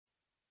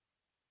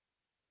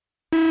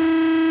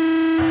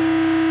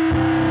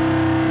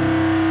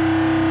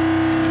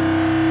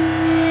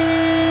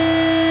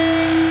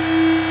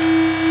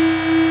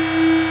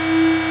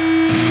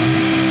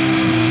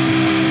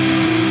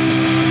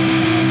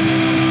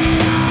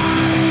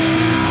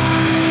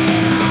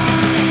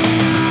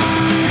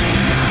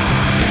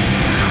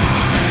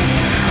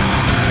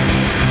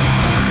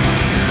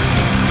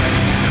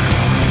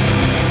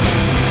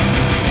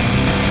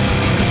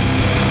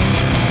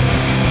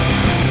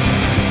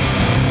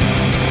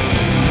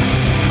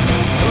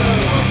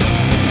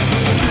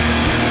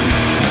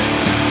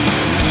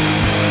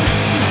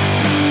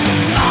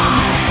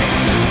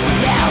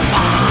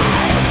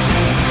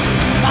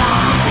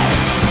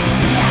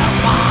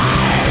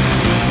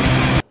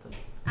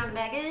I'm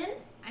Megan.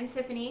 I'm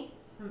Tiffany.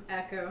 I'm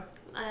Echo.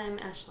 I'm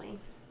Ashley.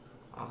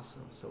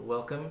 Awesome. So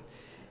welcome.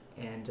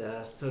 And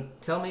so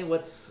tell me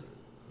what's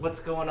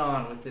going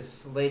on with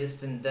this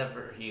latest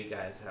endeavor you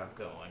guys have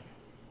going.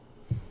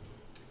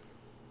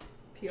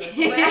 PR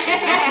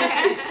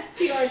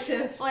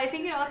Tiff. Well, I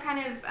think it all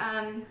kind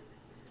of,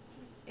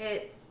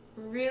 it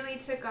really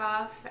took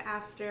off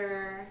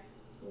after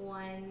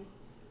one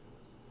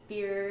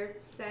beer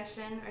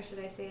session, or should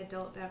I say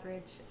adult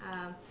beverage,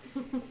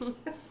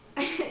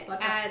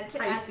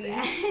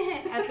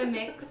 at the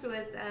mix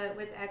with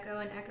Echo,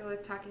 and Echo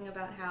was talking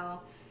about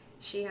how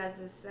she has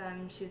this,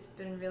 she's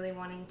been really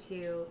wanting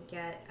to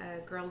get a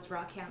girls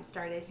rock camp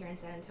started here in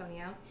San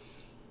Antonio,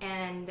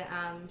 and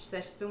she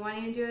said she's been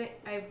wanting to do it.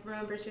 I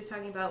remember she was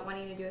talking about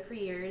wanting to do it for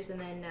years, and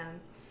then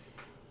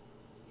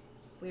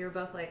we were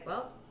both like,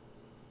 well,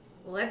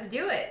 let's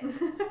do it.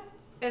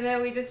 And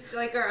then we just,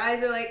 like, our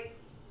eyes were like,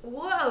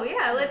 whoa,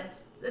 yeah,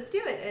 let's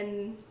do it.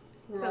 And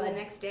so the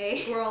next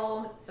day, we're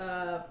all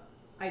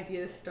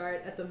ideas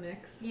start at the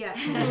mix. Yeah.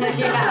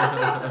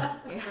 Yeah.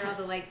 Where all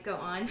the lights go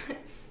on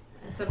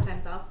and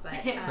sometimes off,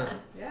 but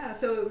yeah,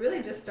 so it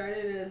really just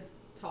started as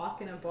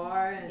talk in a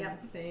bar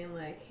and saying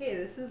like, hey,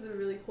 this is a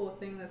really cool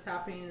thing that's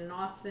happening in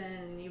Austin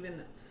and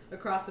even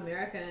across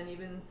America and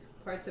even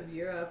parts of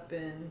Europe,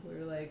 and we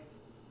were like,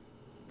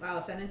 wow,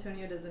 San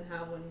Antonio doesn't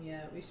have one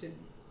yet. We should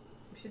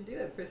do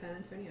it for San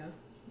Antonio.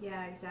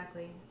 Yeah,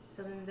 exactly.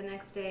 So then the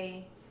next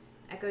day,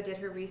 Echo did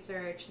her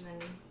research, and then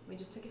we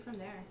just took it from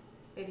there.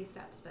 Baby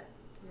steps, but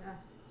yeah,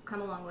 it's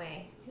come a long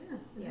way. Yeah,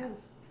 it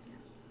has.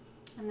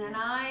 Yeah. And then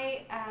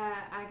I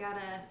got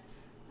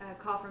a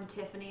call from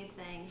Tiffany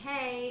saying,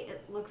 hey,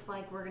 it looks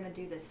like we're going to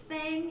do this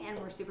thing, and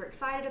we're super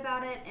excited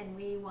about it, and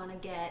we want to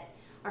get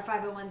our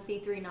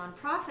 501c3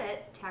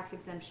 nonprofit tax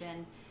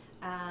exemption.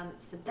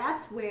 So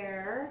that's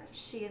where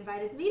she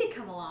invited me to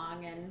come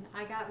along, and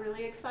I got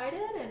really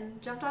excited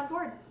and jumped on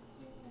board.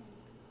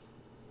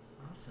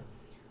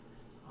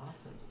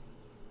 Awesome.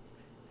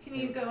 Can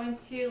you go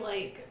into,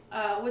 like,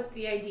 what's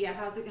the idea?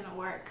 How's it going to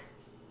work?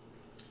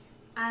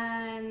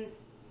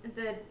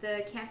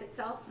 The camp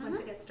itself, once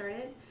it gets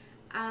started,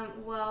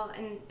 well,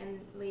 and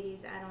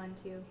ladies add on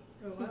too,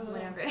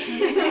 whatever.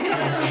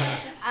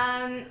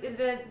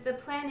 The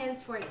plan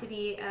is for it to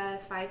be a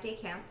 5-day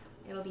camp.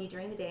 It'll be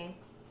during the day,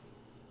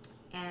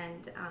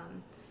 and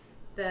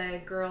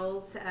the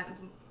girls,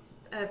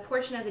 a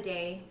portion of the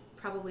day,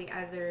 probably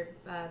either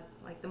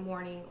like the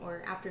morning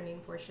or afternoon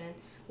portion,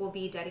 will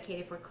be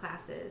dedicated for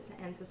classes.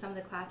 And so some of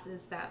the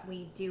classes that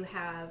we do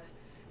have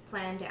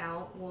planned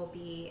out will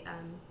be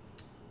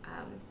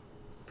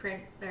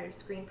print or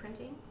screen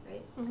printing,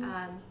 right?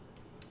 Mm-hmm.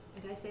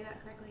 Did I say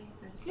that correctly?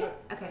 That's, yeah.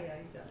 Okay. Oh, yeah,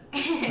 you got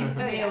it.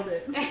 Nailed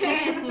it.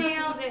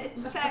 Nailed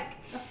it. Check.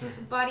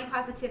 Body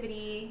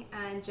positivity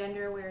and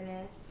gender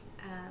awareness.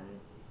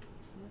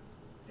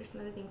 There's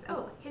some other things.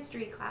 Oh,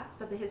 history class,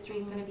 but the history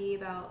is going to be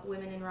about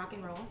women in rock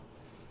and roll.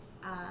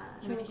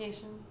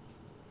 Communication.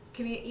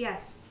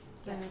 Yes.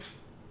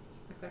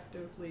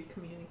 Effectively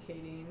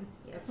communicating.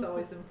 Yes. That's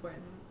always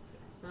important.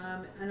 Yes.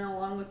 And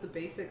along with the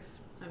basics,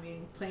 I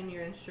mean, playing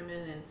your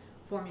instrument and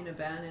forming a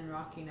band and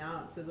rocking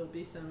out. So there'll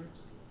be some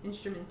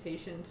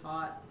instrumentation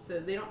taught. So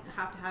they don't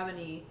have to have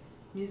any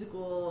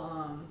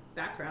musical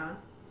background.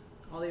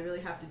 All they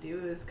really have to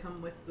do is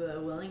come with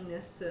the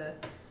willingness to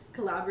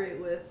collaborate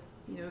with,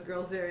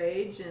 girls their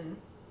age and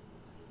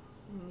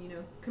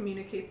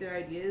communicate their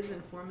ideas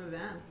and form a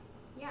band.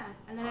 Yeah,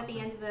 and then Awesome. at the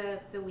end of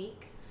the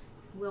week,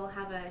 we'll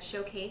have a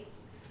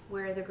showcase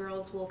where the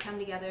girls will come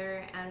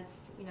together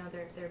as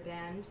their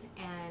band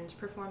and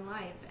perform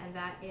live, and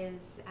that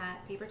is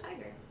at Paper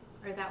Tiger,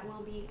 or that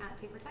will be at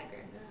Paper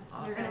Tiger.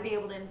 Awesome. They're going to be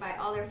able to invite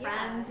all their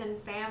friends and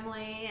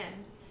family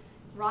and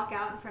rock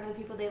out in front of the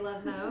people they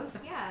love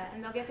most. Yeah,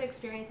 and they'll get the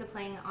experience of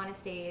playing on a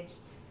stage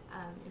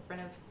in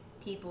front of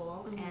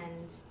people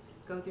and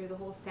go through the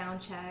whole sound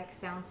check,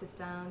 sound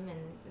system, and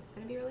it's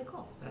going to be really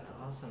cool. That's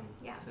awesome.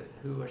 Yeah. So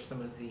who are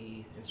some of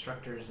the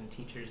instructors and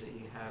teachers that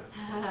you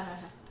have?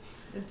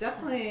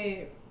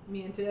 Definitely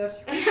me and Tiff.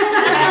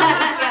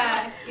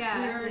 Yeah. We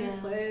already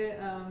play.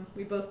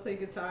 We both play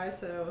guitar,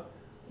 so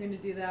we're going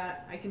to do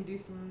that. I can do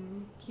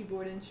some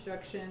keyboard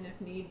instruction if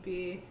need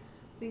be.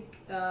 I think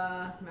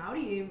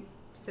Mowdy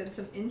said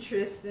some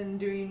interest in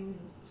doing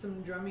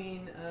some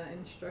drumming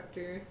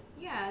instructor.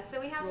 Yeah, so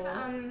we have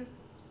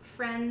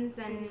friends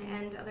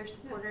and other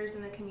supporters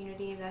in the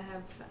community that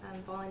have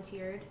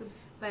volunteered,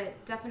 but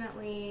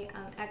definitely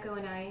Echo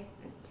and I,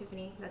 and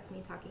Tiffany, that's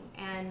me talking,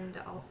 and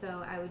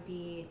also I would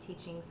be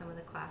teaching some of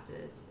the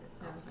classes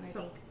itself, and I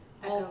think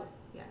Echo,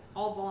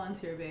 all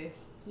volunteer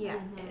based. Yeah,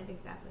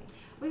 exactly.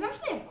 We've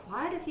actually had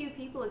quite a few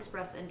people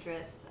express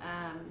interest.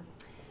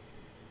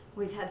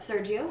 We've had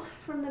Sergio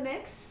from the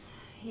Mix.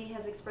 He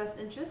has expressed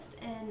interest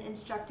in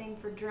instructing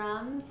for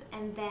drums,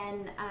 and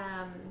then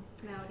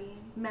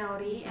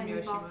Mowdy, and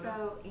we've Yoshimoto.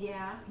 also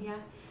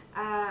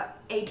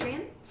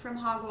Adrian from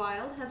Hog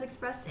Wild has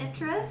expressed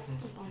interest.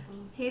 That's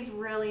awesome. He's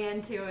really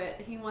into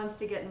it. He wants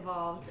to get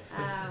involved.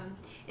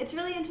 It's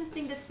really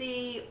interesting to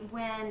see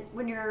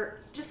when you're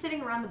just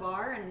sitting around the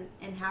bar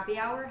and happy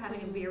hour,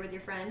 having a beer with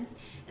your friends,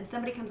 and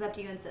somebody comes up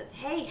to you and says,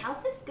 "Hey,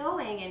 how's this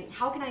going? And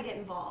how can I get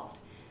involved?"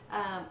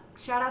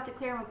 Shout out to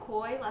Claire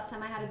McCoy. Last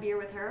time I had a beer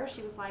with her,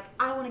 she was like,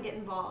 "I want to get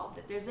involved.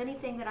 If there's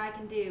anything that I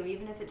can do,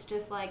 even if it's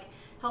just like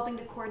helping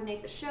to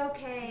coordinate the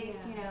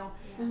showcase,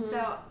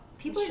 So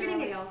people are getting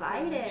Shirley also.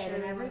 excited, and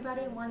Shirley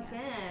everybody wants to,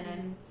 wants in,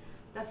 and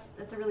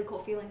that's a really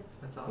cool feeling.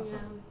 That's Yeah.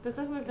 awesome. There's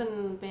definitely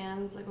been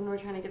bands, like when we're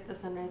trying to get the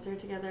fundraiser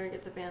together,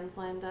 get the bands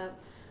lined up,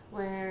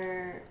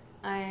 where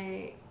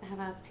I have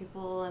asked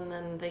people and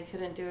then they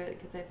couldn't do it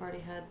because they've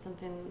already had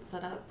something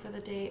set up for the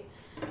date.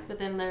 But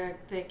then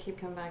they keep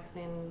coming back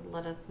saying,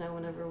 let us know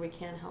whenever we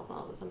can help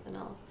out with something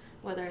else,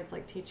 whether it's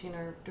like teaching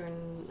or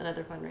doing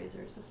another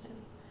fundraiser or something.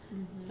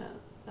 So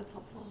that's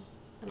helpful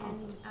and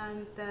awesome.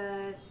 And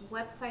the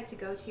website to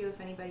go to if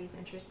anybody's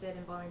interested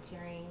in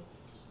volunteering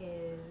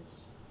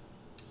is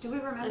Do we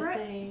remember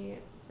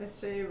it?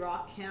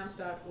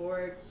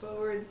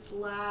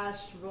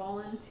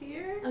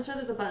 SARockcamp.org/volunteer. I'm sure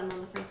there's a button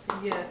on the first page.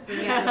 Yes.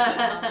 there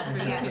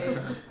Yes.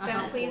 is.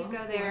 So please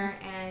go there,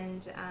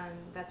 and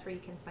that's where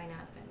you can sign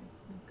up and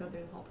go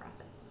through the whole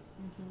process.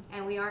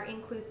 And we are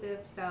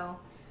inclusive, so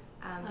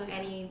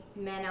any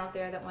men out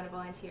there that want to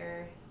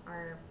volunteer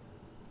are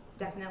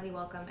definitely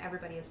welcome.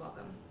 Everybody is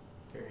welcome.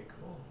 Very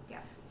cool.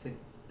 Yeah. So,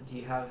 do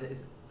you have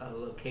a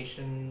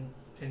location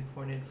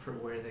pinpointed for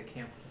where the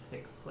camp will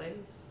take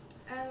place?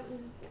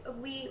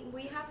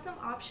 We have some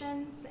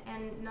options,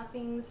 and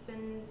nothing's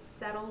been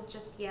settled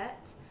just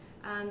yet.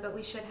 But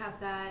we should have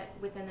that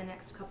within the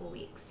next couple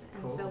weeks,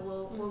 and so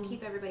we'll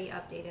keep everybody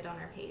updated on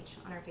our page,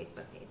 on our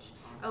Facebook page.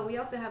 Awesome. Oh, we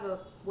also have a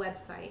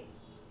website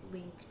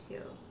link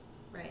too,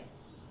 right?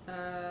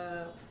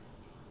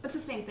 It's the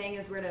same thing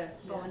as where to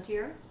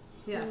volunteer.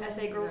 Yeah.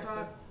 SA Girls Exactly.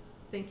 Rock.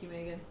 Thank you,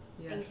 Megan.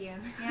 Yes. Thank you.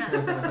 Yeah.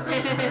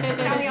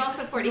 That's how we all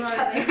support each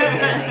other.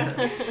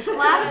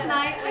 Last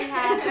night we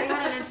had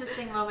an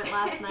interesting moment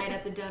last night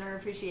at the Donor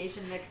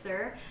Appreciation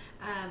Mixer.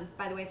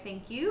 By the way,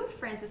 thank you,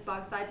 Francis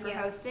Bogside, for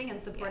Yes. hosting and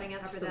supporting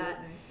us Absolutely. for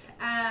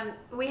that.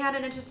 We had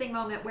an interesting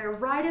moment where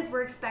right as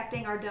we're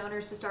expecting our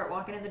donors to start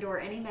walking in the door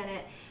any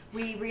minute,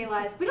 we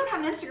realized we don't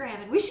have an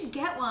Instagram and we should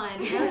get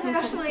one,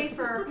 especially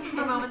for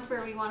moments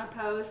where we want to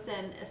post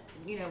and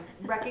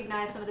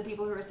recognize some of the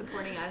people who are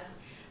supporting us.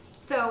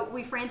 So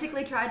we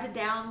frantically tried to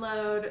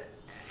download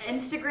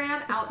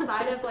Instagram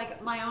outside of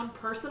like my own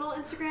personal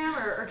Instagram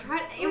or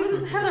tried. It was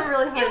just had a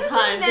really it hard was a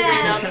time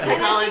figuring out the mess.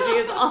 technology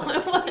is all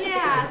it was.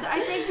 Yeah, so I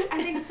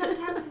think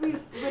sometimes with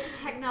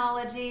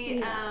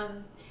technology, I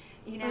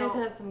had to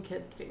have some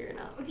kid figure it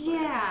out.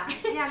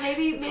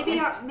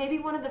 maybe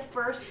one of the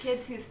first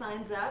kids who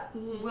signs up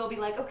will be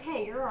like,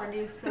 okay, you're our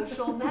new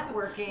social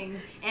networking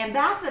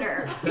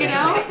ambassador,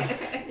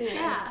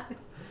 Yeah.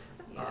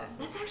 Awesome.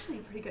 That's actually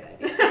a pretty good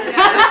idea.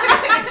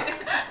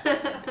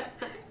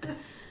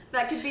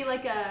 That could be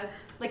like an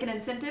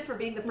incentive for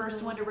being the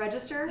first one to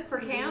register for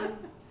camp.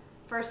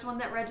 First one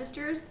that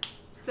registers,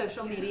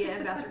 social media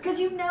ambassador, because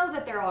you know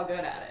that they're all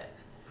good at it.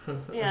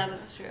 Yeah,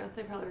 that's true.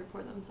 They probably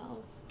record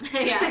themselves.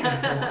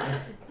 Yeah.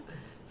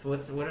 So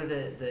what are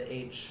the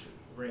age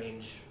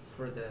range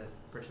for the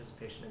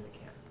participation in the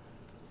camp?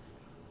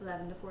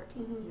 11 to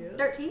 14. Yeah.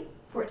 13?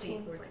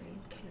 14. 14.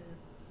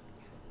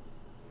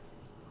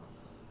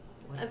 Awesome.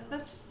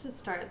 That's just to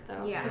start,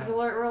 though. Yeah. Because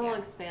we'll Yeah.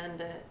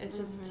 expand it. It's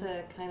just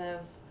to kind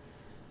of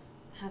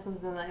have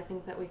something that I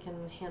think that we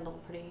can handle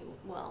pretty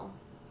well.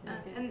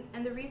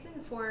 And the reason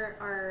for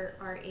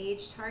our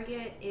age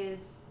target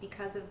is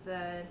because of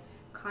the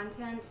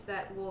content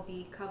that we'll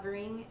be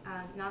covering.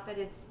 Not that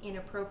it's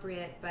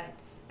inappropriate, but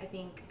I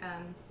think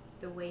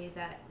the way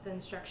that the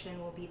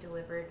instruction will be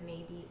delivered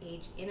may be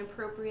age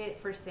inappropriate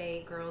for,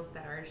 say, girls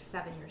that are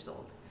 7 years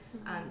old.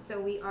 So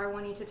we are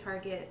wanting to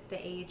target the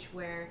age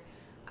where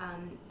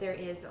there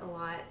is a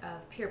lot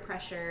of peer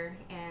pressure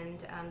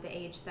and the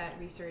age that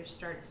research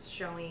starts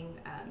showing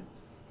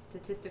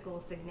statistical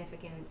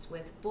significance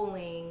with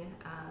bullying,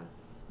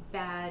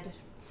 bad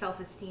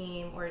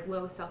self-esteem or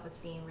low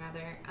self-esteem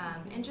rather,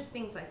 and just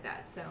things like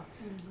that. So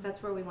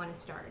that's where we want to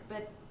start.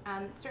 But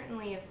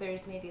certainly if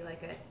there's maybe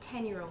like a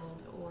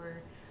 10-year-old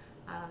or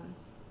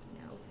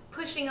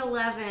pushing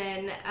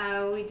 11,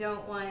 we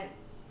don't want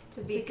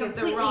to be To give the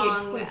completely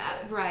wrong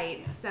exclusive.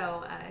 right.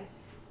 So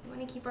we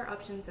want to keep our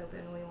options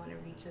open. We want to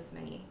reach as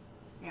many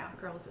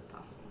girls as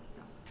possible.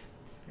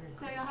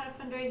 So y'all had a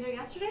fundraiser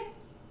yesterday?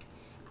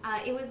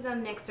 It was a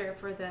mixer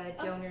for the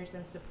donors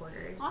and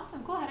supporters.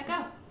 Awesome, cool. How'd it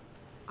go?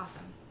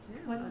 Awesome.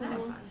 What's That's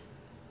next? fun.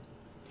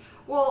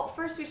 Well,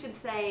 first we should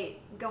say,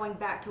 going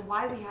back to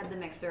why we had the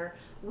mixer,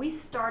 we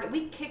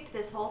kicked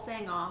this whole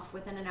thing off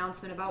with an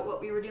announcement about what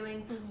we were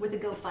doing with a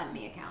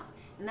GoFundMe account.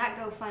 And that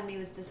GoFundMe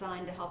was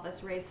designed to help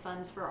us raise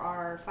funds for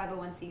our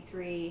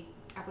 501c3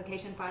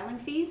 application filing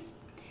fees,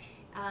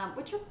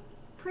 which are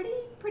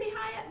pretty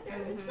high up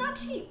there. It's not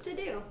cheap to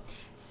do.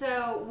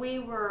 So we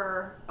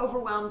were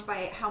overwhelmed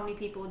by how many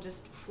people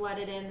just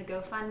flooded in the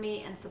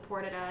GoFundMe and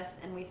supported us,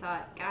 and we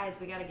thought, guys,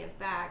 we got to give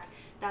back.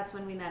 That's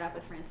when we met up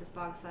with Francis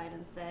Bogside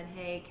and said,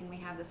 hey, can we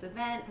have this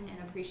event and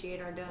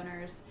appreciate our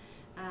donors?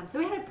 So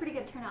we had a pretty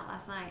good turnout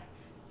last night.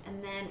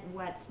 And then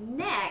what's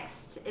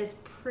next is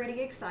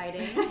pretty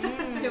exciting.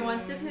 Who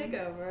wants to take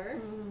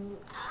over?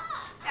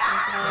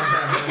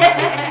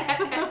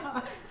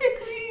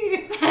 Pick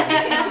me!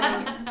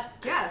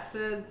 Yeah,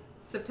 so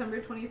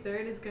September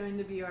 23rd is going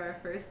to be our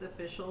first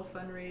official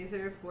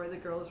fundraiser for the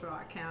Girls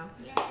Rock Camp.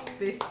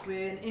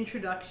 Basically an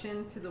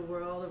introduction to the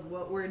world of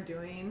what we're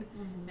doing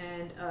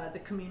and the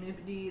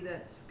community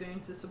that's going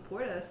to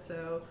support us.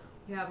 So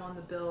we have on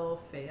the bill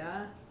Fea,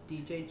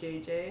 DJ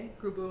JJ,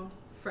 Grubu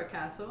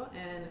Fracasso,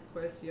 and of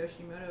course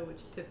Yoshimoto,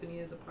 which Tiffany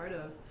is a part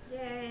of.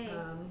 Yay!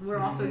 We're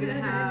also going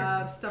to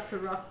have stuff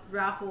to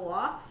raffle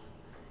off,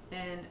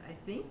 and I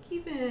think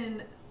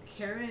even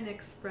Karen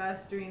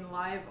expressed doing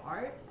live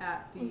art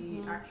at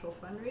the actual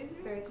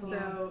fundraiser. Very cool.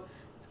 So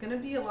it's going to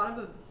be a lot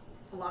of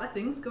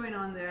things going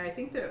on there. I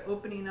think they're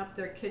opening up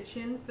their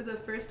kitchen for the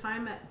first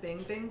time at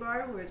Bang Bang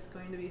Bar, where it's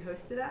going to be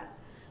hosted at.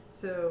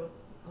 So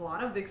a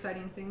lot of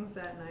exciting things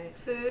that night.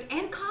 Food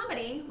and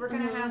comedy. We're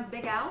going to have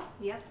Big Al.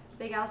 Yep.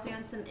 Big Al's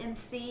doing some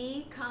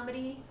MC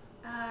comedy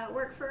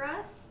work for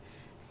us.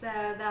 So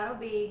that'll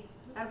be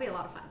a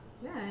lot of fun.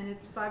 Yeah, and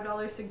it's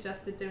 $5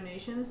 suggested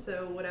donation,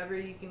 so whatever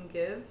you can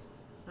give.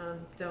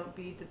 Don't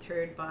be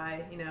deterred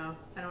by, I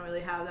don't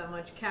really have that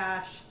much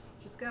cash.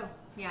 Just go.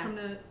 Yeah.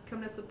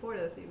 Come to support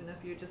us, even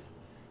if you're just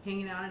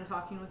hanging out and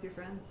talking with your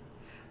friends.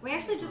 We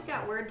actually just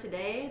got word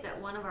today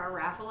that one of our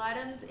raffle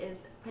items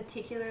is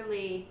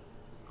particularly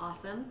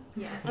awesome.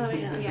 Yes. Oh,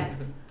 yeah.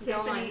 Yes.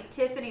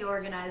 Tiffany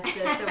organized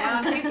this, so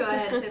why don't you go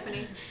ahead,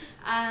 Tiffany?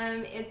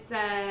 It's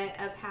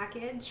a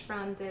package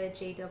from the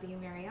JW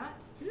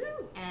Marriott,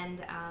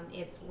 and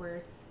it's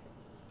worth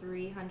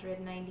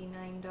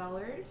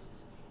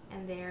 $399,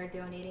 and they're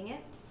donating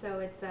it. So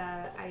it's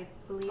I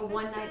believe A it's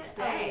one-night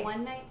stay. A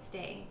one-night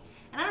stay.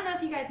 And I don't know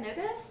if you guys know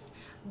this,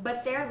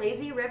 but their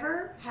lazy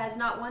river has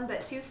not one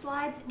but 2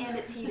 slides, and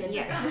it's heated.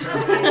 Yes. It's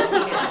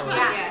heated.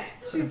 Yeah.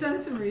 Yes. She's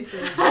done some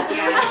research.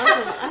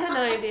 Yes. I had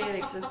no idea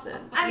it existed.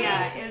 I mean,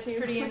 Yeah, it's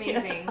pretty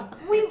amazing.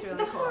 It's really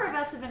the cool. 4 of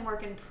us have been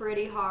working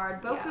pretty hard,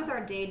 both Yeah. with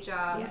our day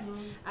jobs.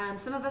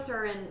 Yes. Some of us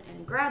are in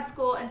grad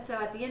school, and so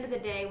at the end of the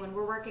day, when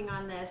we're working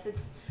on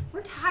this,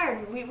 we're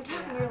tired. We were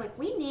talking. We were like,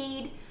 we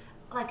need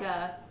like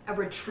a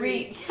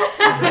retreat. We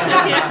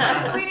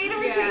need a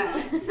retreat.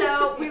 Yeah.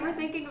 So we were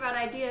thinking about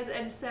ideas,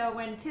 and so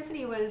when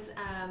Tiffany was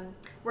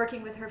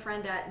working with her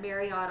friend at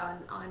Marriott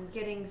on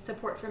getting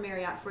support from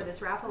Marriott for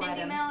this raffle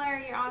Mindy item. Miller,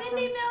 you're awesome.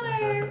 Mindy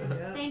Miller.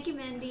 Yeah. Thank you,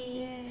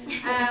 Mindy.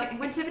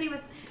 When Tiffany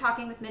was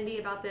talking with Mindy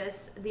about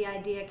this, the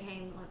idea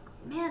came, like,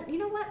 man, you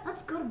know what?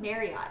 Let's go to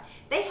Marriott.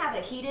 They have a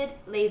heated,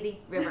 lazy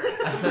river.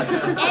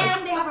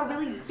 And they have a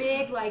really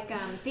big, like,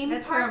 theme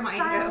That's where park mine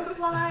style goes.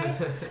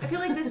 slide. I feel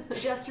like this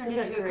just turned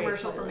into a Great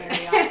commercial for toilet.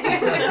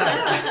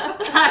 Marriott.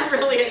 I'm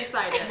really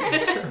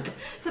excited.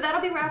 So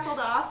that'll be raffled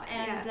off,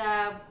 and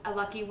a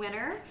lucky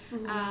winner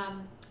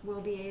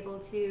will be able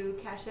to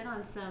cash in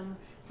on some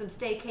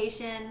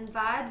staycation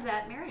vibes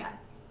at Marriott.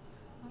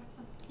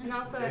 Awesome. And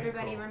also, Very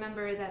everybody, cool.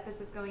 remember that this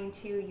is going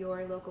to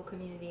your local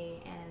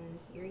community and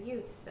your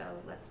youth. So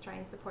let's try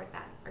and support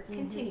that, or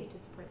continue to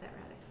support that,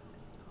 rather.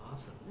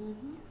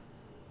 Awesome.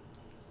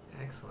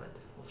 Excellent.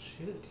 Well,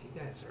 shoot, you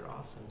guys are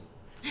awesome.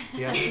 Do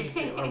you have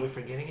anything? Are we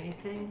forgetting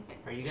anything?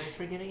 Are you guys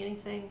forgetting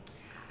anything?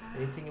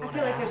 Anything you I want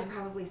feel to like add? there's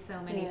probably so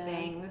many Yeah.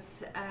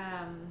 things.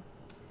 I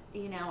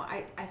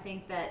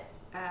think that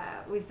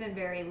we've been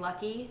very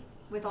lucky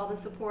with all the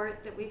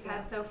support that we've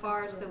had so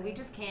far, so we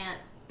just can't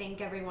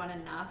thank everyone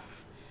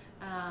enough.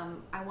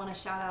 I want to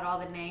shout out all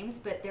the names,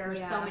 but there are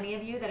so Yeah. many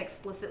of you that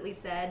explicitly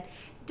said,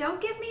 don't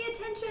give me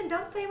attention,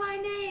 don't say my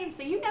name,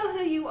 so you know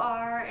who you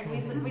are,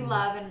 and we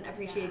love and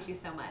appreciate you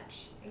so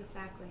much.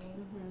 Exactly.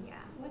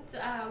 Yeah.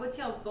 What's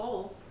y'all's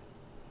goal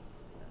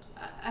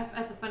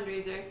at the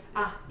fundraiser?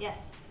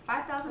 Yes,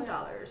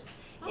 $5,000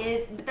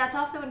 but that's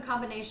also in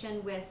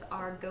combination with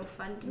our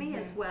GoFundMe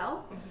as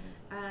well.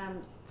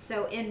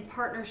 So in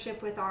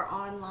partnership with our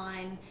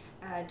online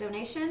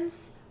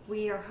donations,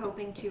 we are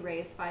hoping to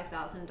raise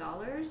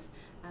 $5,000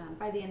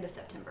 by the end of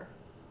September.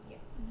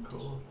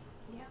 Cool.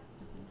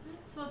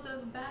 That's what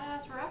those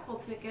badass raffle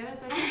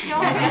tickets. I think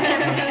y'all can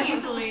get it pretty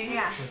easily.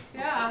 Yeah.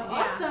 Yeah,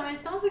 awesome.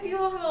 It sounds like you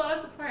all have a lot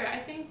of support. I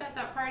think that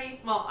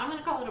party, well, I'm going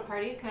to call it a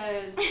party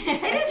because It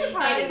is a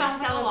party. it It's a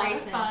sounds like a lot of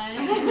celebration. fun.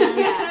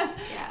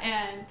 Yeah.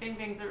 And Bing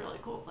Bing's a really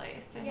cool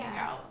place to hang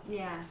out.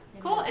 Yeah.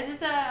 it Cool. is. Is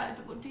this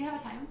do you have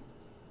a time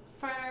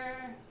for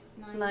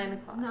 9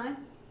 o'clock. 9?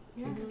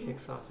 It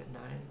kicks off at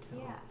 9 till.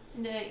 Yeah.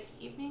 In the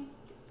evening?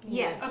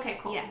 Yes. Okay,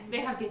 cool. Yes. They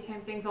have daytime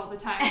things all the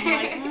time.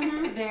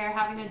 Like they're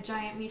having a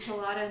giant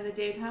michelada in the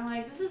daytime.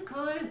 Like, this is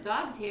cool. There's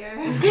dogs here.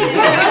 But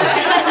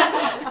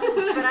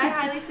I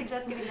highly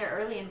suggest getting there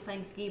early and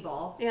playing skee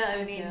ball. Yeah, I I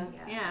do mean, too.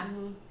 yeah.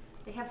 Mhm.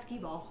 They have skee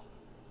ball.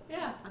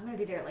 Yeah. I'm gonna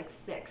be there at like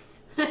 6.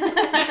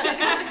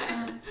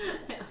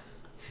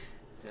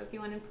 So if you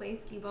want to play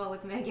skee ball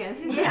with Megan.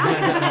 Yeah,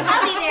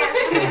 I'll be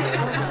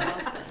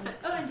there.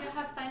 Oh, and do you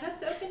have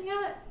sign-ups open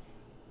yet?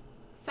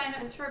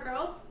 Sign-ups for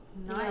girls?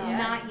 Not No. yet.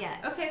 Not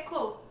yet. Okay,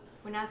 cool.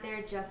 We're not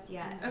there just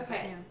yet.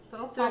 Okay. Yeah,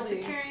 that'll So we're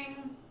probably-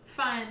 securing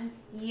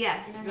funds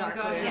Yes. and then we're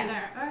going Exactly. in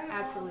Yes. there. All right,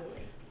 well,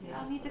 Absolutely.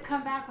 I'll need to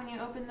come back when you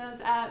open those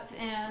up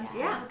and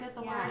Yeah. we'll get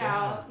the Yeah. word Yeah.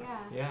 out. Yeah.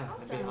 Yeah,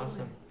 that'd be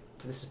awesome.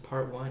 This is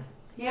part 1.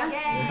 Yeah.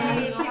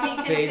 Yay! To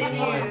be Phase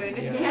continued.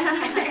 1.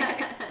 Yeah.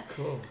 Yeah.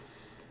 Cool.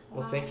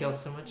 Well, thank y'all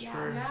so much Yeah.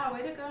 for. Yeah,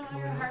 way to go on all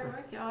your Coming hard over.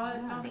 work, y'all.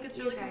 It sounds like Thank it's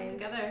you really coming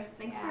guys. together.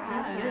 Thanks Yeah. for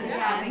having us. Yeah.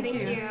 Yeah, Thank thank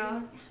you.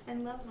 you. It's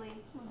been lovely.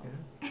 Yeah.